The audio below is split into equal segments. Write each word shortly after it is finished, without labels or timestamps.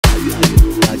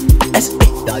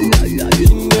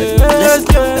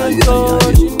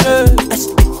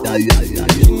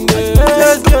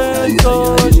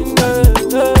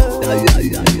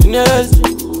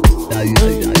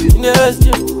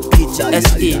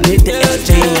S.A. need the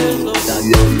S.james.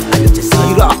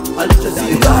 Al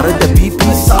Jazeera, the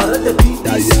BBC,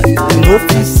 no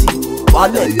PC,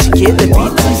 wallet, get the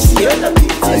BTC.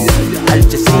 Al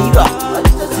Jazeera,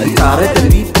 the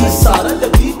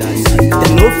BBC,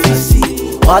 no PC,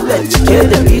 wallet, get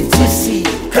the BTC.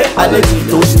 Allergy,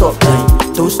 don't stop,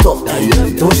 don't stop,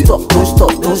 don't stop, don't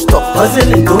stop, don't stop,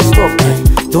 puzzling, don't stop,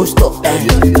 don't stop,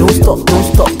 don't stop, don't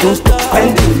stop, don't stop,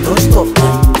 spending, don't stop,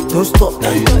 don't stop,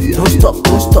 don't stop,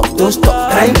 don't stop, don't stop,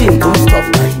 grinding, don't stop,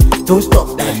 don't stop,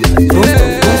 don't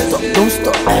stop, don't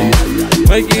stop,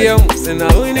 Magia sena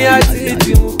uniati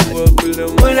mukubula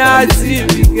munati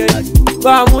bige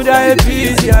bamuda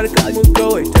episi arkamuka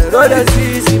weteroda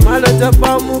sisi malata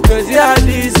pamuka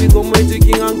ziadisi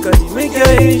kometiking ankali make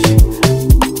ish.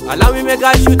 Allow me make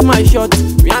I shoot my shot.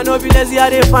 Me I no be lazy, I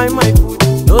dey find my food.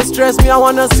 No stress, me I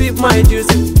wanna sip my juice.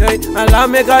 Hey, allow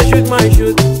me make I shoot my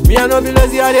shot. Me I no be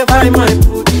lazy, I dey find my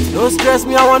food. No stress,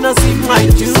 me I wanna sip my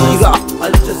juice.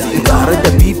 Al Jazeera,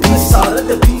 the BBC,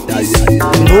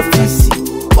 no PC,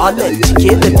 wallet,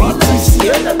 get the BTC.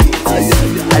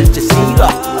 Al Jazeera,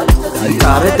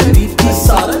 the BBC,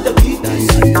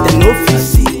 no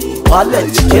PC,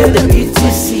 wallet, get the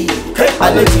BTC.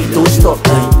 Allergy, don't stop,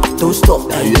 don't stop,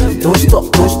 don't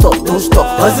stop, don't stop, don't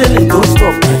stop, puzzling, don't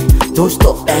stop, don't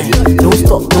stop, don't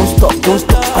stop, don't stop, don't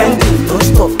stop, spending, don't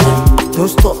stop, don't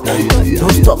stop,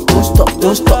 don't stop, don't stop,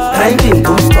 don't stop, grinding,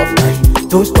 don't stop,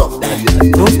 don't stop,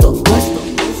 don't stop, don't stop.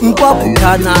 Mbabu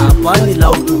kana bani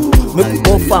laudu, make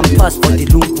go farm pass for the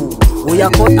lungu. We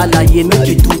are called alaye make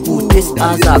it do this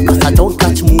aza, cause I don't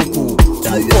catch mugu.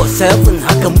 247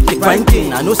 haka muke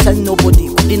grinding. I no send nobody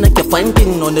kudi nake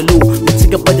finding on the low. We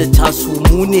take up the tasu,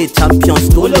 mune champions,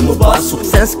 dole mu basu.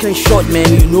 Send screenshot man,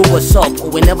 you know what's up.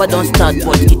 Whenever don't start,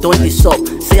 but it don't is up.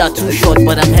 Say I too short,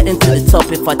 but I'm heading to the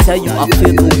top. If I tell you I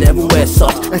feel good everywhere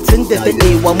such. Until the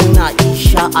day wa muna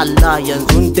insha Allah.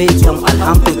 Yanzun day jam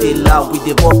alhamdulillah. We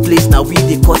the workplace now we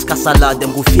the cause kasala.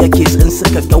 Them go fear case and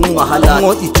suka gan wahala.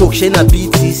 Want the choke share na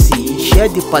BTC. Share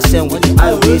the percent with the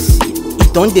IRC.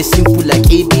 Don't they simple like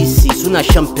ABC? Suna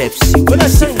sham Pepsi, we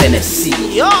see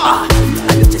Tennessee. Al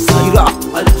Jazeera,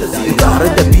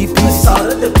 the BBC,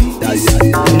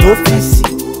 no PC,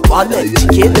 wallet,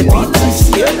 get the BTC.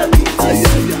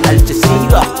 Al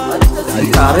Jazeera,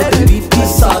 the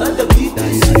BBC,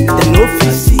 no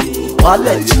PC,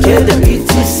 wallet, get the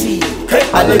BTC.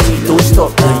 Allergy, don't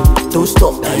stop, don't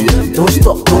stop, don't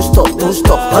stop, don't stop, don't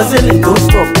stop, puzzling, don't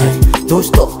stop, don't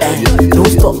stop, don't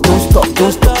stop, don't stop,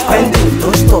 don't stop, spending,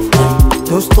 don't stop,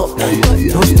 don't stop,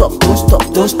 don't stop, don't stop,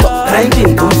 don't stop,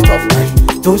 grinding, don't stop,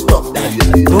 don't stop,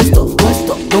 don't stop, don't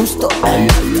stop, don't stop.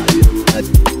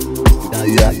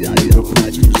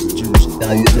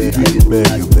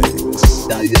 Mega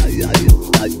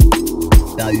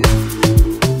mix.